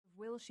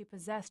she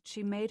possessed,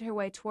 she made her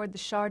way toward the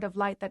shard of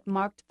light that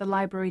marked the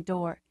library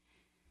door.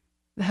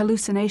 The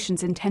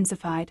hallucinations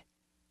intensified.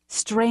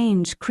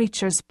 Strange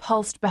creatures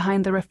pulsed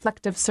behind the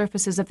reflective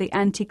surfaces of the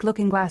antique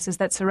looking-glasses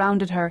that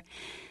surrounded her.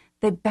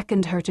 They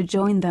beckoned her to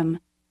join them.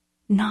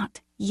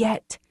 Not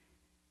yet.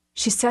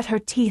 She set her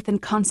teeth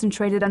and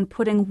concentrated on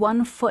putting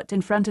one foot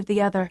in front of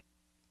the other.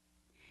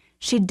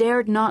 She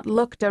dared not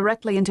look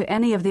directly into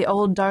any of the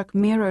old dark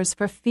mirrors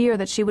for fear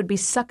that she would be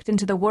sucked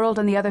into the world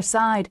on the other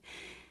side.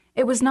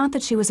 It was not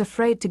that she was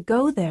afraid to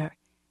go there.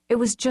 It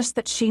was just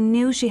that she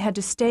knew she had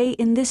to stay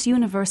in this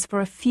universe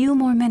for a few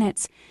more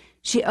minutes.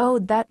 She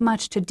owed that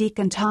much to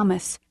Deacon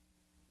Thomas.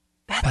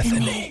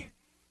 Bethany,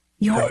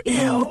 you're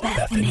ill,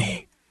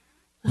 Bethany.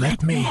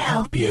 Let me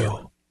help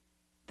you.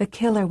 The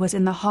killer was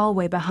in the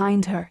hallway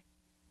behind her.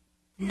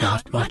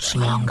 Not much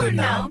longer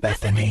now,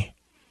 Bethany.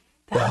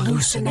 The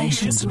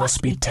hallucinations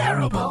must be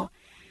terrible,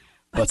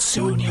 but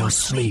soon you'll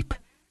sleep,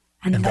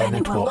 and then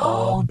it will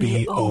all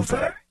be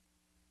over.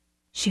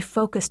 She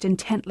focused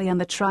intently on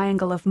the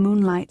triangle of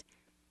moonlight.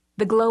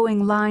 The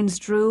glowing lines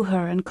drew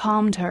her and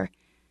calmed her.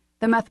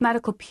 The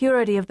mathematical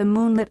purity of the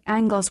moonlit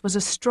angles was a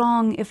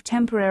strong, if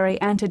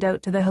temporary,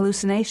 antidote to the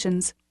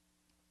hallucinations.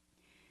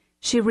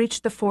 She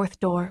reached the fourth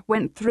door,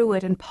 went through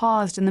it, and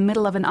paused in the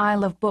middle of an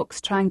aisle of books,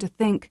 trying to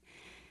think.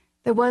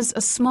 There was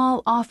a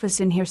small office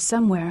in here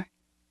somewhere,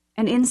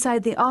 and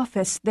inside the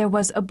office there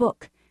was a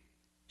book.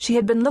 She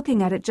had been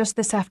looking at it just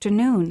this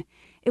afternoon.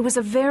 It was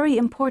a very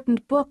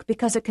important book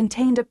because it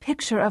contained a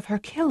picture of her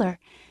killer.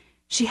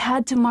 She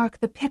had to mark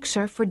the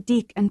picture for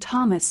Deke and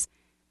Thomas.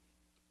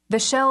 The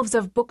shelves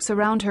of books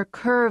around her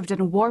curved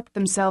and warped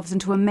themselves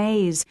into a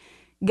maze.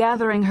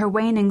 Gathering her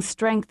waning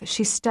strength,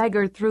 she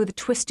staggered through the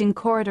twisting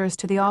corridors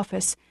to the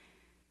office.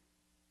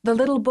 The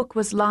little book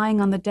was lying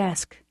on the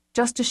desk,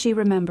 just as she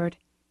remembered.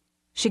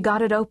 She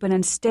got it open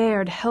and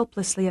stared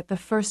helplessly at the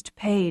first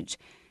page.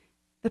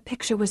 The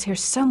picture was here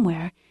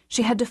somewhere.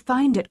 She had to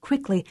find it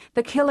quickly.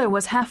 The killer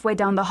was halfway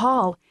down the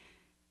hall.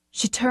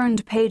 She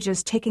turned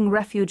pages, taking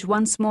refuge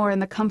once more in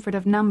the comfort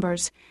of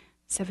numbers.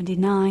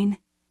 79,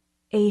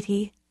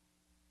 80,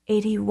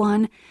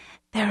 81.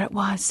 There it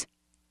was.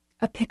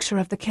 A picture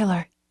of the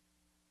killer.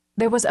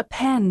 There was a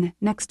pen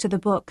next to the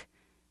book.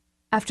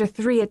 After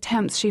 3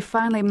 attempts, she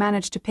finally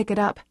managed to pick it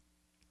up.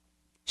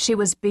 She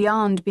was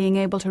beyond being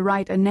able to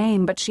write a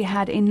name, but she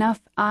had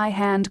enough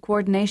eye-hand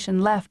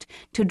coordination left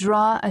to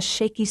draw a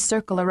shaky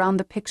circle around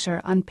the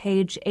picture on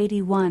page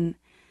 81.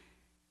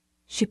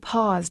 She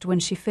paused when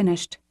she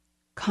finished,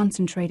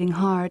 concentrating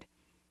hard.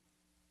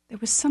 There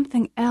was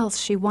something else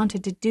she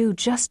wanted to do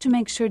just to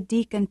make sure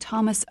Deke and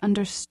Thomas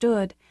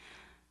understood.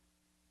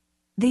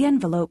 "The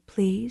envelope,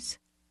 please."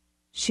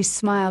 She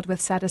smiled with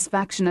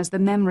satisfaction as the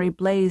memory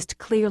blazed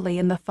clearly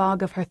in the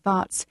fog of her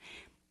thoughts.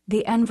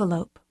 The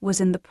envelope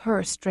was in the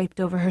purse draped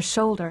over her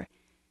shoulder.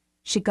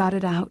 She got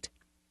it out,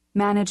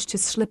 managed to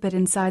slip it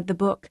inside the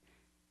book.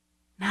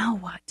 Now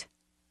what?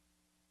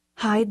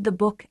 Hide the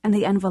book and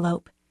the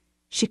envelope.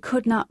 She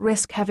could not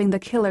risk having the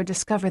killer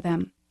discover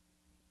them.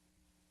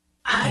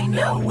 I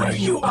know where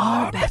you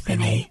are,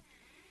 Bethany.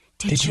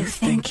 Did you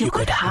think you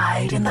could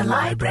hide in the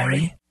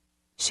library?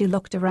 She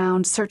looked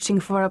around, searching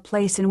for a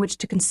place in which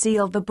to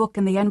conceal the book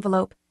and the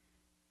envelope.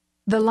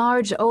 The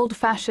large,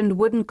 old-fashioned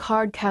wooden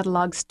card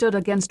catalog stood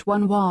against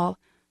one wall,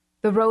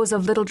 the rows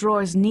of little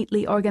drawers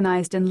neatly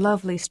organized in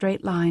lovely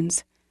straight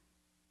lines.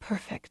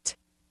 Perfect.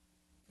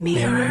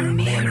 Mirror,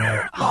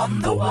 mirror on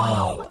the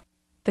wall,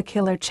 the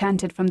killer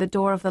chanted from the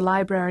door of the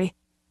library.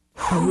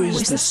 Who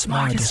is the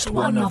smartest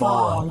one of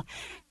all?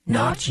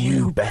 Not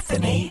you,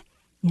 Bethany.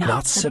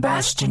 Not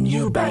Sebastian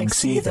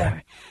Eubanks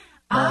either.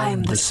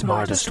 I'm the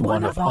smartest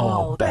one of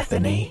all,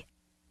 Bethany.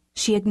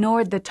 She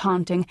ignored the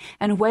taunting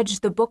and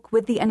wedged the book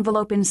with the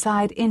envelope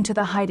inside into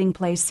the hiding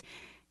place.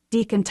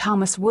 Deke and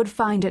Thomas would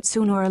find it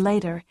sooner or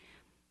later.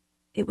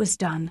 It was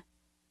done.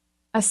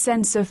 A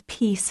sense of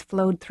peace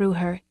flowed through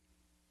her.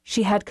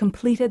 She had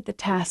completed the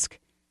task.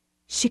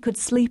 She could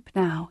sleep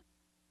now.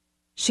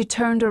 She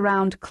turned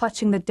around,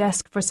 clutching the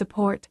desk for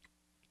support.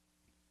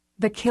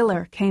 The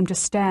killer came to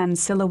stand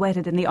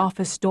silhouetted in the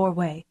office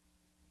doorway.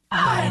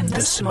 I'm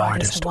the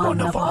smartest one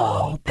of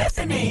all,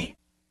 Bethany.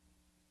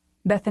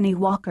 Bethany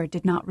Walker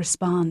did not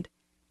respond.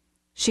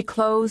 She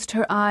closed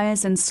her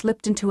eyes and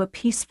slipped into a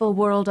peaceful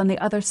world on the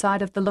other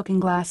side of the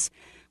looking-glass,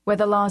 where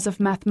the laws of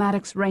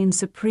mathematics reigned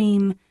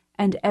supreme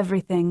and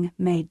everything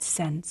made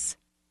sense.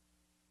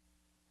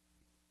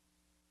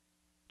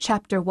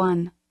 Chapter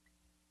 1.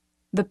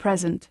 The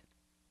Present.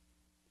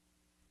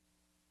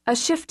 A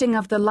shifting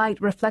of the light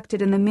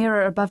reflected in the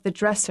mirror above the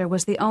dresser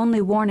was the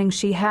only warning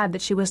she had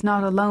that she was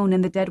not alone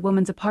in the dead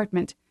woman's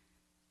apartment.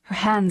 Her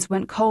hands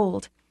went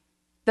cold.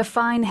 The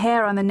fine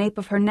hair on the nape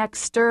of her neck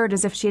stirred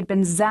as if she had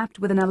been zapped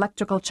with an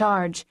electrical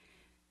charge.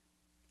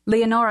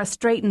 Leonora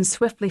straightened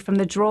swiftly from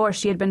the drawer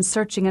she had been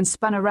searching and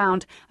spun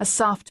around, a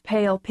soft,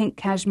 pale pink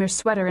cashmere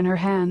sweater in her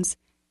hands.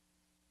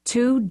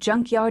 2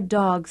 junkyard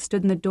dogs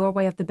stood in the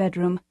doorway of the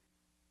bedroom.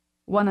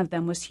 One of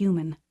them was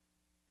human.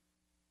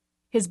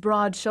 His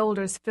broad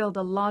shoulders filled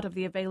a lot of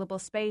the available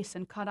space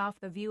and cut off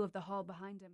the view of the hall behind him.